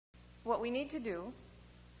what we need to do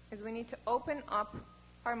is we need to open up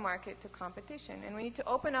our market to competition. And we need to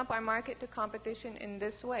open up our market to competition in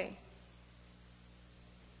this way.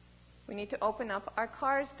 We need to open up our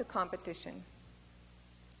cars to competition.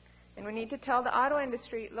 And we need to tell the auto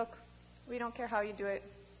industry, look, we don't care how you do it.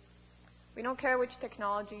 We don't care which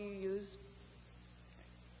technology you use.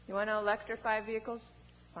 You want to electrify vehicles?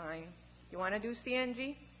 Fine. You want to do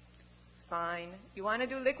CNG? Fine. You want to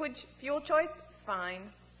do liquid fuel choice? Fine.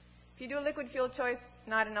 If you do a liquid fuel choice,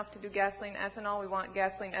 not enough to do gasoline, ethanol. We want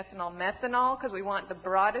gasoline, ethanol, methanol, because we want the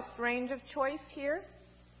broadest range of choice here.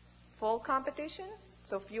 Full competition.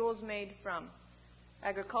 So fuels made from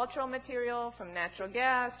agricultural material, from natural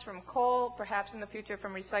gas, from coal, perhaps in the future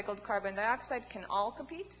from recycled carbon dioxide, can all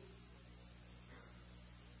compete.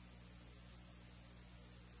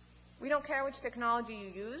 We don't care which technology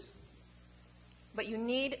you use, but you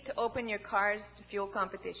need to open your cars to fuel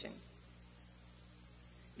competition.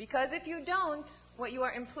 Because if you don't, what you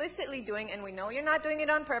are implicitly doing, and we know you're not doing it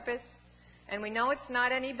on purpose, and we know it's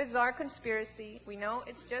not any bizarre conspiracy, we know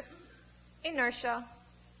it's just inertia,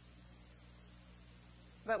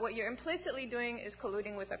 but what you're implicitly doing is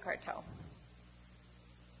colluding with a cartel.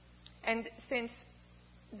 And since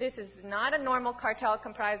this is not a normal cartel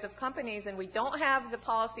comprised of companies, and we don't have the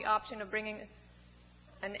policy option of bringing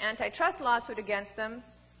an antitrust lawsuit against them,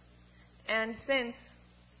 and since,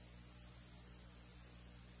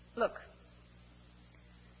 look,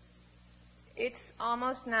 it's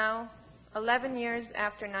almost now 11 years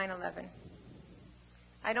after 9/11.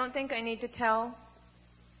 I don't think I need to tell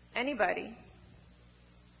anybody,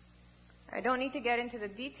 I don't need to get into the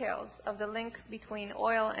details of the link between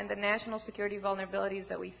oil and the national security vulnerabilities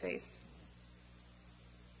that we face.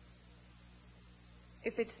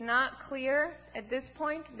 If it's not clear at this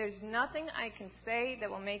point, there's nothing I can say that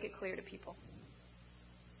will make it clear to people.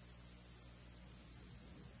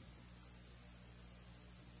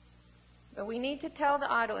 But we need to tell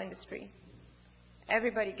the auto industry,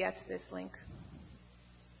 everybody gets this link.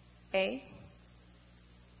 A,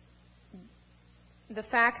 the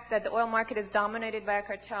fact that the oil market is dominated by a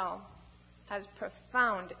cartel has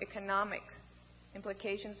profound economic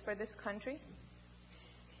implications for this country.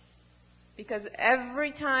 Because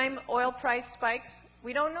every time oil price spikes,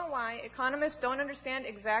 we don't know why, economists don't understand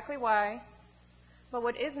exactly why, but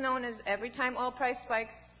what is known is every time oil price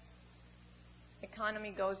spikes,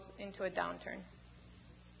 economy goes into a downturn.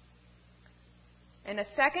 And a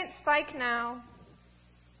second spike now,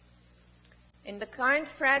 in the current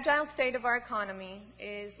fragile state of our economy,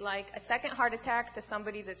 is like a second heart attack to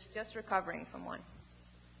somebody that's just recovering from one.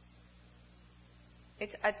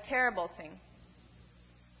 It's a terrible thing.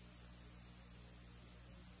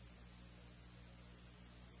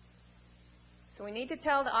 So we need to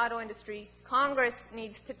tell the auto industry, Congress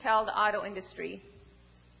needs to tell the auto industry,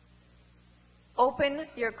 open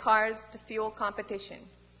your cars to fuel competition.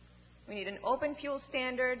 We need an open fuel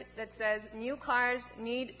standard that says new cars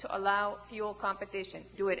need to allow fuel competition.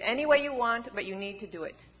 Do it any way you want, but you need to do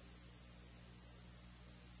it.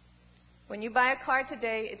 When you buy a car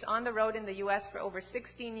today, it's on the road in the U.S. for over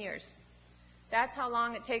 16 years. That's how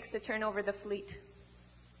long it takes to turn over the fleet.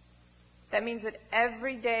 That means that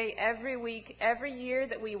every day, every week, every year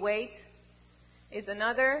that we wait is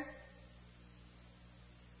another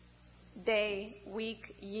day,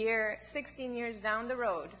 week, year, 16 years down the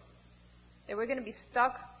road, that we're going to be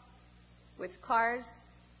stuck with cars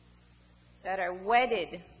that are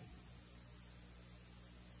wedded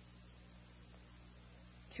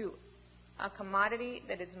to a commodity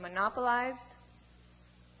that is monopolized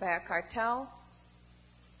by a cartel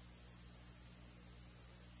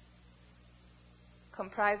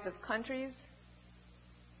comprised of countries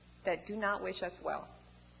that do not wish us well.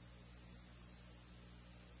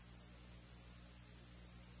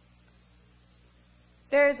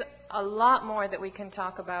 There's a lot more that we can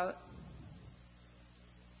talk about,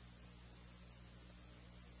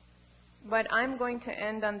 but I'm going to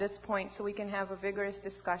end on this point so we can have a vigorous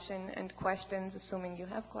discussion and questions, assuming you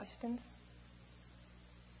have questions.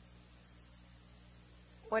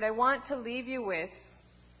 What I want to leave you with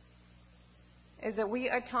is that we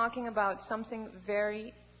are talking about something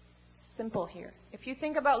very simple here. If you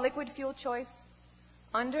think about liquid fuel choice,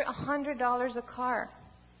 under $100 a car.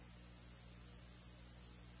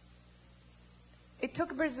 It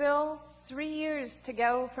took Brazil 3 years to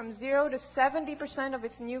go from 0 to 70% of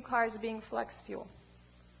its new cars being flex fuel.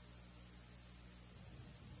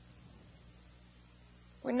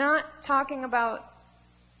 We're not talking about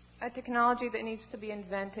a technology that needs to be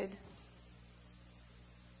invented.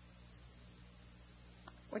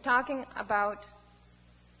 We're talking about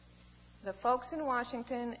the folks in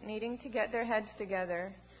Washington needing to get their heads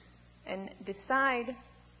together and decide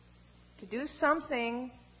to do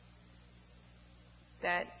something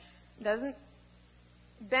that doesn't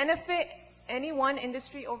benefit any one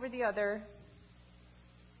industry over the other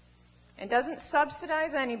and doesn't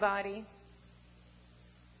subsidize anybody,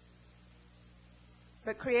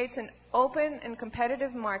 but creates an open and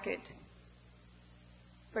competitive market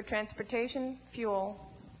for transportation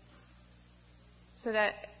fuel so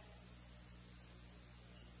that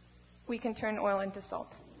we can turn oil into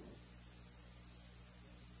salt.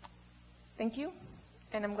 Thank you,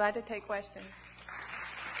 and I'm glad to take questions.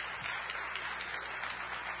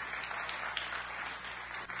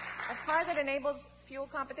 A car that enables fuel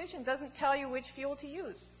competition doesn't tell you which fuel to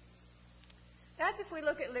use. That's if we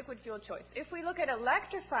look at liquid fuel choice. If we look at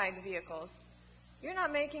electrified vehicles, you're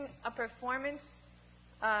not making a performance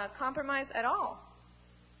compromise at all.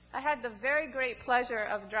 I had the very great pleasure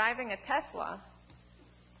of driving a Tesla.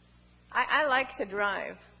 I like to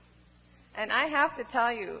drive. And I have to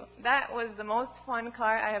tell you, that was the most fun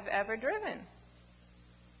car I have ever driven.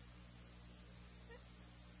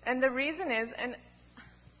 And the reason is, and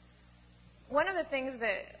one of the things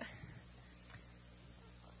that,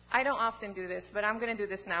 I don't often do this, but I'm going to do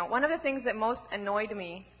this now. One of the things that most annoyed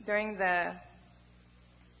me during this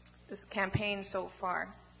campaign so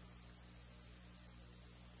far,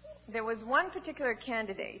 there was one particular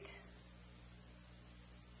candidate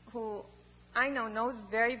who I know knows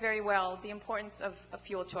very, very well the importance of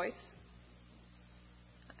fuel choice.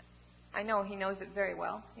 I know he knows it very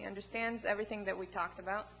well. He understands everything that we talked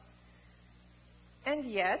about. And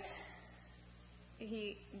yet,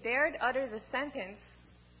 he dared utter the sentence,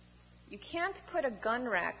 "You can't put a gun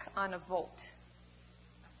rack on a Volt."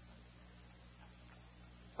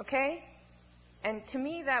 Okay? And to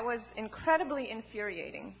me, that was incredibly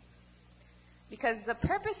infuriating. Because the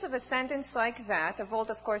purpose of a sentence like that, a Volt,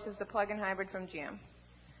 of course, is the plug-in hybrid from GM.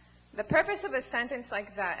 The purpose of a sentence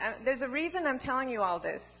like that, there's a reason I'm telling you all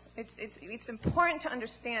this. It's important to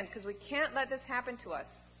understand because we can't let this happen to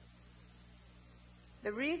us.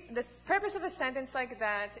 The purpose of a sentence like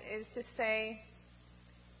that is to say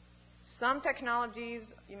some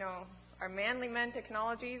technologies, are manly men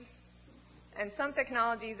technologies, and some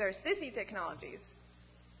technologies are sissy technologies.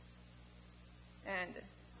 And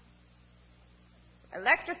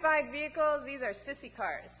electrified vehicles, these are sissy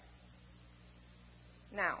cars.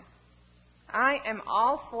 Now, I am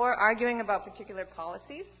all for arguing about particular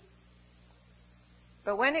policies,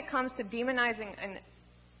 but when it comes to demonizing and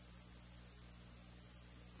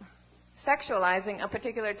sexualizing a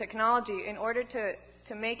particular technology in order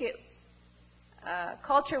to make it a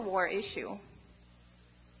culture war issue,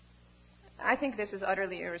 I think this is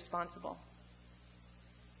utterly irresponsible.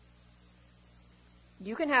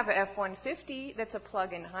 You can have a F-150 that's a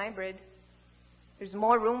plug-in hybrid. There's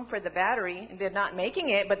more room for the battery. They're not making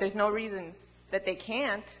it, but there's no reason that they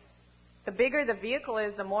can't. The bigger the vehicle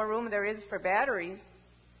is, the more room there is for batteries.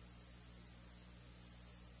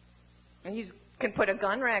 And you can put a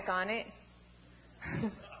gun rack on it.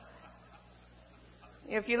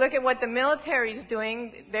 If you look at what the military's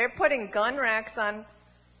doing, they're putting gun racks on,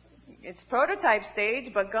 it's prototype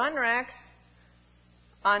stage, but gun racks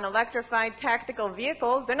on electrified tactical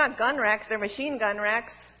vehicles. They're not gun racks, they're machine gun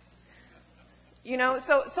racks.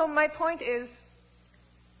 So my point is,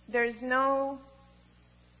 there's no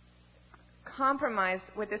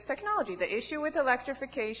compromise with this technology. The issue with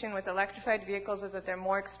electrification, with electrified vehicles, is that they're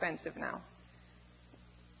more expensive now.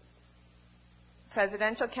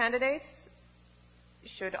 Presidential candidates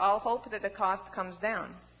should all hope that the cost comes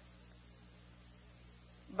down.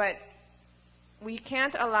 But we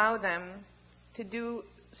can't allow them to do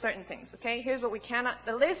certain things, okay? Here's what we cannot,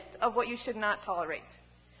 the list of what you should not tolerate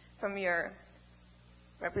from your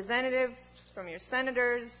representatives, from your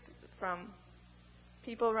senators, from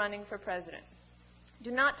people running for president.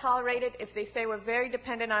 Do not tolerate it if they say we're very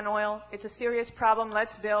dependent on oil, it's a serious problem,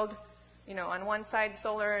 let's build, on one side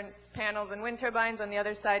solar panels and wind turbines, on the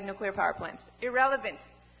other side nuclear power plants. Irrelevant.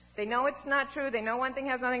 They know it's not true, they know one thing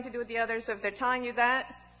has nothing to do with the other, so if they're telling you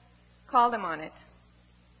that, call them on it.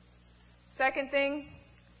 Second thing,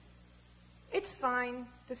 it's fine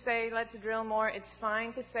to say let's drill more. It's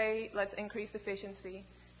fine to say let's increase efficiency.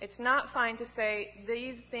 It's not fine to say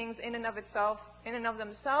these things in and of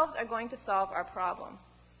themselves are going to solve our problem.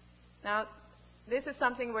 Now, this is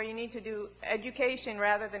something where you need to do education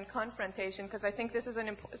rather than confrontation, because I think this is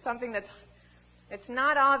something it's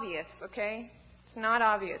not obvious, okay? It's not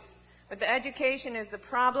obvious. But the education is the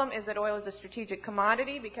problem is that oil is a strategic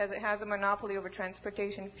commodity because it has a monopoly over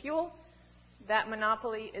transportation fuel. That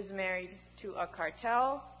monopoly is married to a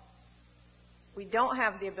cartel. We don't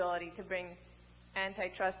have the ability to bring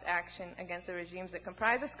antitrust action against the regimes that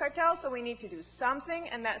comprise this cartel, so we need to do something,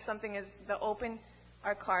 and that something is to open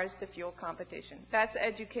our cars to fuel competition. That's the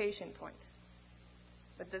education point.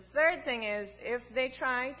 But the third thing is, if they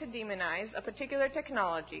try to demonize a particular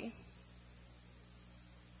technology,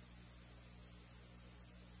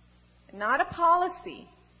 not a policy,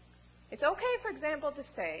 it's okay, for example, to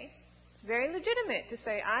say, it's very legitimate to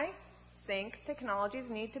say, I think technologies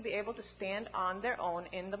need to be able to stand on their own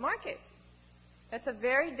in the market. That's a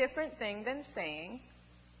very different thing than saying,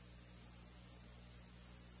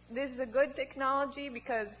 this is a good technology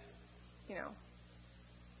because,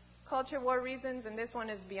 culture war reasons, and this one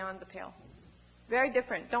is beyond the pale. Very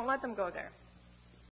different. Don't let them go there.